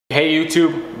Hey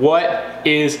YouTube, what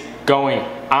is going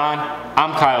on?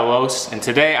 I'm Kyle Los, and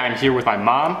today I'm here with my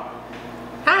mom.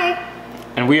 Hi.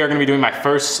 And we are going to be doing my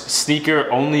first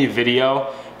sneaker only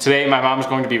video. Today my mom is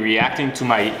going to be reacting to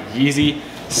my Yeezy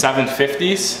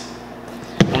 750s.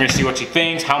 We're going to see what she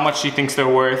thinks, how much she thinks they're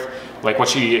worth, like what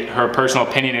her personal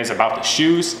opinion is about the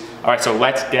shoes. Alright, so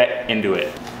let's get into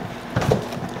it.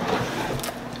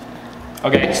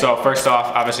 Okay, so first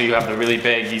off, obviously you have the really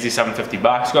big Yeezy 750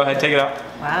 box. Go ahead, take it out.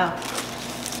 Wow.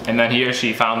 And then here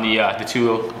she found the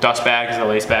two dust bags, the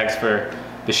lace bags for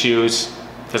the shoes.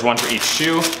 There's one for each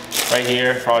shoe. Right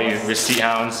here, for all you receipt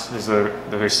hounds, the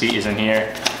receipt is in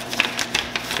here.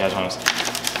 You guys want to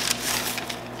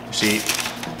receipt.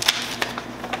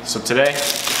 So today,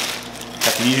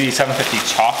 got the Yeezy 750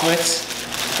 chocolates.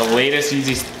 The latest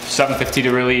Yeezy 750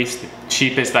 to release, the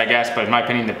cheapest I guess, but in my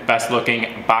opinion the best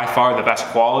looking, by far the best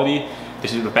quality.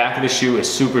 This is the back of the shoe is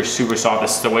super soft. The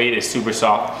suede is super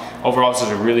soft. Overall, this is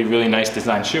a really nice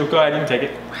design shoe. Go ahead, you can take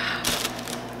it. Wow.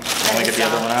 Let me get the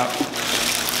other one out.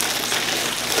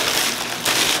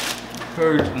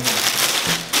 Very nice.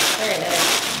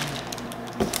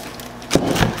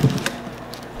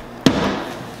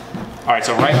 All right,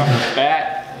 so right off the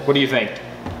bat, what do you think?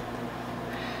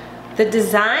 The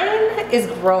design is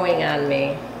growing on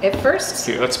me. At first,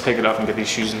 Here, let's pick it up and get these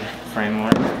shoes in the frame more.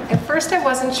 At first I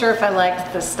wasn't sure if I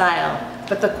liked the style,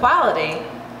 but the quality,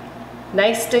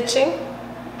 nice stitching,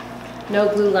 no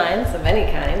glue lines of any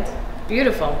kind,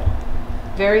 beautiful,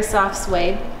 very soft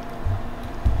suede.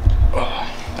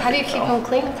 How do you keep them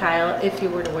clean, Kyle, if you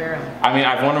were to wear them? I mean,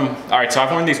 I've worn them, all right, so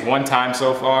I've worn these one time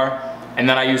so far, and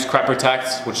then I use Crep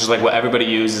Protect, which is like what everybody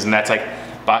uses, and that's like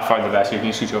by far the best. Here, can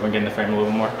you scoot over and get in the frame a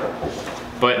little more?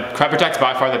 But Crep Protect's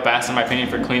by far the best in my opinion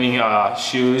for cleaning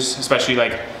shoes, especially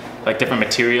like different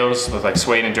materials with like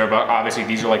suede and durable. Obviously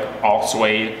these are like all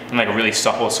suede and like a really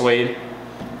supple suede.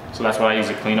 So that's what I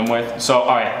usually clean them with. So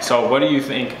all right, so what do you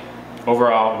think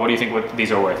overall, what do you think what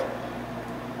these are worth?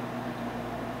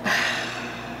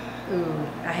 Ooh,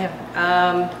 I have,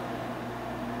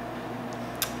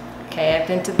 okay, I've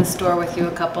been to the store with you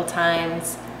a couple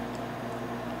times.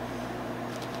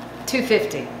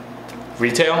 $250.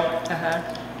 Retail? Uh-huh.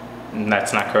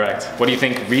 That's not correct. What do you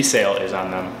think resale is on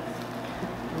them?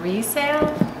 Resale?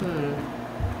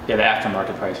 Yeah, the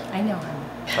aftermarket price. I know him.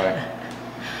 Sorry.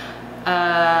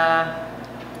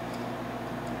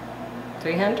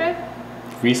 300?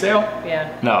 Resale? Yeah.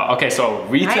 No, okay, so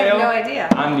retail I have no idea.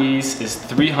 on these is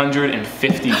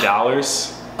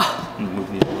 $350. Move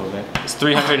these a little bit. It's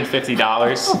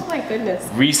 $350. Oh my goodness.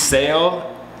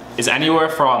 Resale is anywhere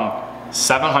from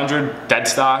 700 dead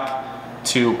stock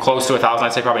to close to 1,000.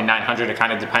 I'd say probably 900. It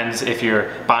kind of depends if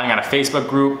you're buying on a Facebook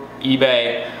group,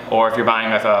 eBay, or if you're buying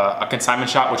with a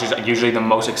consignment shop, which is usually the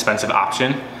most expensive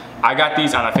option. I got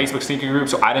these on a Facebook sneaker group,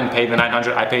 so I didn't pay the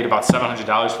 900. I paid about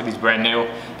 $700 for these brand new,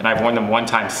 and I've worn them one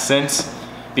time since.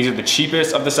 These are the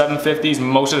cheapest of the 750s.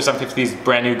 Most of the 750s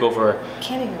brand new go for... I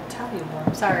can't even tell you more.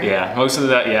 I'm sorry. Yeah, most of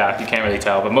the, yeah, you can't really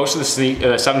tell, but most of the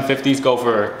 750s go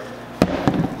for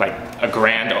like a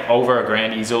grand, over a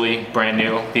grand easily, brand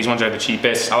new. These ones are the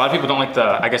cheapest. A lot of people don't like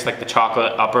the, I guess like the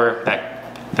chocolate upper,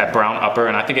 that brown upper,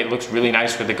 and I think it looks really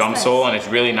nice with the gum sole, and it's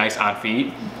really nice on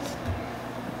feet.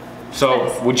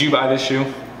 So, would you buy this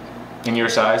shoe in your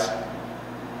size?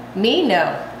 Me,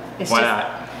 no. It's Why just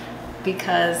not?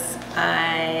 because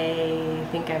I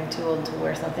think I'm too old to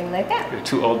wear something like that. You're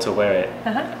too old to wear it.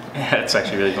 Uh-huh. That's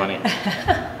actually really funny.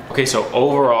 Okay, so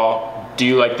overall, do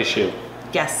you like the shoe?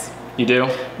 Yes. You do?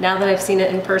 Now that I've seen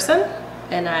it in person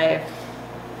and I've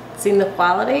seen the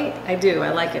quality, I do.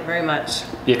 I like it very much.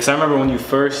 Yeah, because I remember when you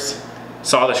first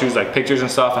saw the shoes, like pictures and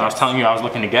stuff, and I was telling you I was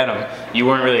looking to get them, you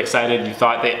weren't really excited. You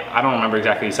thought I don't remember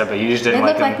exactly what you said, but you just didn't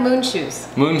like them. They look like moon shoes.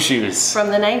 Moon shoes. From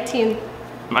the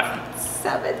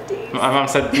 1970s. My mom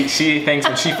said she thinks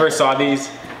when she first saw these,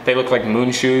 they look like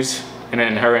moon shoes. And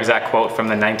then her exact quote from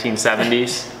the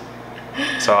 1970s.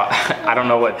 So I don't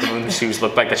know what the moon shoes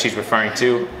look like that she's referring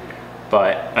to,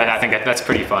 but I think that's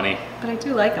pretty funny. But I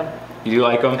do like them. You do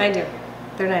like them? I do.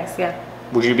 They're nice, yeah.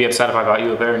 Would you be upset if I bought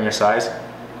you a pair in your size?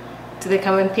 Do they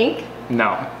come in pink?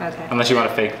 No. Okay. Unless you want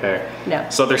a fake pair. No.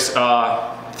 So there's 4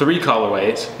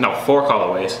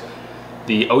 colorways.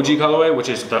 The OG colorway, which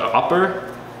is the upper,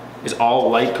 is all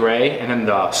light gray, and then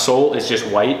the sole is just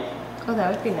white. Oh,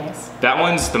 that would be nice. That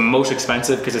one's the most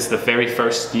expensive because it's the very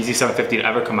first Yeezy 750 to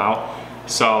ever come out.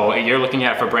 So you're looking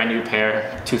at, for a brand new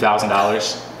pair,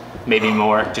 $2,000, maybe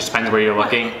more, just depends where you're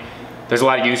looking. There's a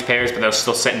lot of used pairs, but they're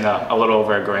still sitting a little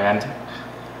over a grand.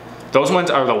 Those ones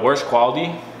are the worst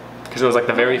quality because it was like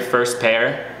the very first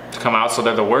pair to come out, so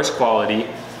they're the worst quality.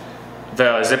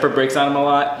 The zipper breaks on them a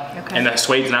lot, Okay. and the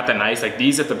suede's not that nice. Like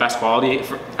these are the best quality.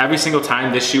 For every single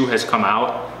time this shoe has come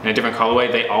out in a different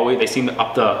colorway, they seem to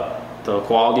up the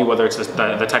quality, whether it's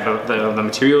the type of the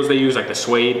materials they use, like the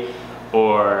suede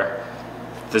or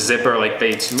the zipper. Like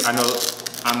I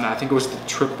think it was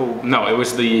it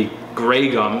was the gray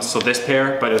gums. So this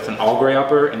pair, but it's an all gray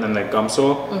upper, and then the gum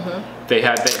sole.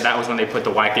 That was when they put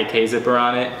the YKK zipper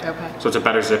on it. Okay. So it's a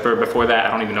better zipper. Before that,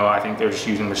 I don't even know. I think they were just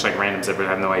using just like random zippers.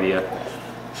 I have no idea.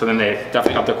 So then they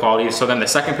definitely upped the quality. So then the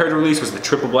second pair to release was the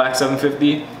triple black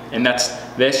 750, and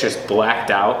this just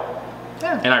blacked out.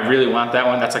 Yeah. And I really want that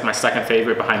one. That's like my second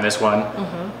favorite behind this one.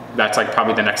 That's like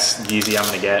probably the next Yeezy I'm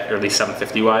gonna get, or at least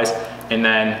 750 wise. And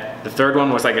then the third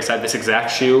one was, like I said, this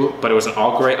exact shoe, but it was an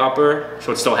all gray upper,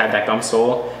 so it still had that gum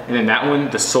sole. And then that one,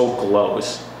 the sole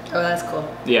glows. Oh, that's cool.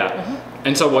 Yeah.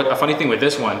 And so a funny thing with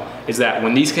this one is that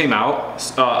when these came out,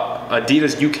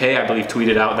 Adidas UK, I believe,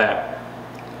 tweeted out that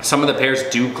some of the pairs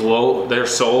do glow, their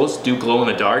soles do glow in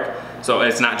the dark. So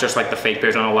it's not just like the fake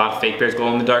pairs. I know a lot of fake pairs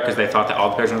glow in the dark because they thought that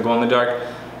all the pairs were gonna glow in the dark,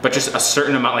 but just a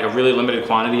certain amount, like a really limited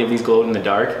quantity of these glowed in the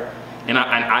dark. And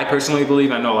I personally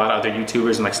believe, I know a lot of other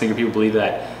YouTubers and like sneaker people believe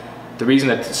that the reason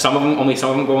that only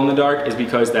some of them glow in the dark is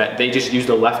because that they just used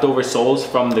the leftover soles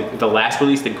from the last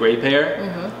release, the gray pair,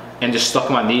 and just stuck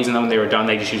them on these, and then when they were done,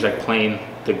 they just used like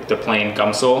the plain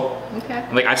gum sole. Okay.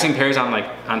 Like I've seen pairs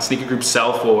on Sneaker Group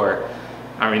sell for,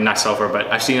 I mean not sell for,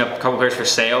 but I've seen a couple pairs for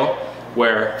sale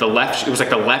where it was like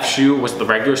the left shoe was the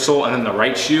regular sole, and then the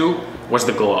right shoe was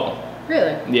the glow.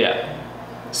 Really? Yeah.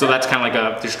 So that's kind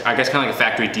of like I guess kind of like a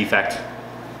factory defect,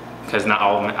 because not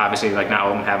all of them, obviously, like not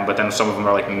all of them have them, but then some of them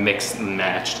are like mixed and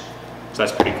matched. So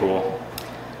that's pretty cool.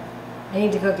 I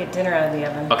need to go get dinner out of the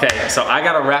oven. Okay, so I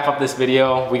gotta wrap up this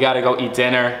video. We gotta go eat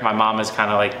dinner. My mom is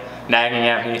kind of like nagging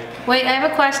at me. Wait, I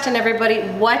have a question, everybody.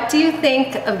 What do you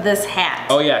think of this hat?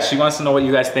 Oh yeah, she wants to know what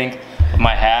you guys think of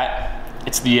my hat.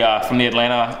 It's from the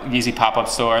Atlanta Yeezy pop-up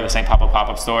store, the same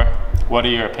pop-up store. What are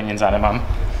your opinions on it, Mom?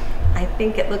 I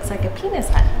think it looks like a penis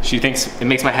hat. She thinks it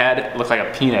makes my head look like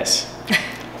a penis.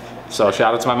 So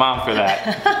shout out to my mom for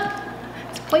that.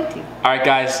 It's pointy. All right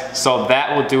guys, so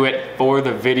that will do it for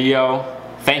the video.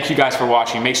 Thank you guys for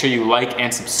watching. Make sure you like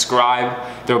and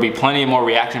subscribe. There will be plenty of more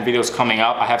reaction videos coming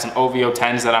up. I have some OVO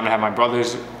 10s that I'm gonna have my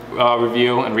brothers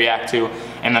review and react to,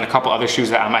 and then a couple other shoes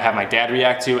that I might have my dad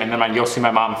react to, and then you'll see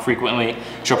my mom frequently.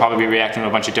 She'll probably be reacting to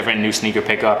a bunch of different new sneaker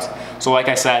pickups. So like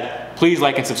I said, please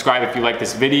like and subscribe if you like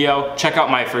this video. Check out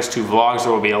my first 2 vlogs.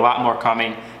 There will be a lot more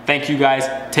coming. Thank you guys.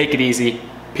 Take it easy.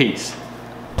 Peace.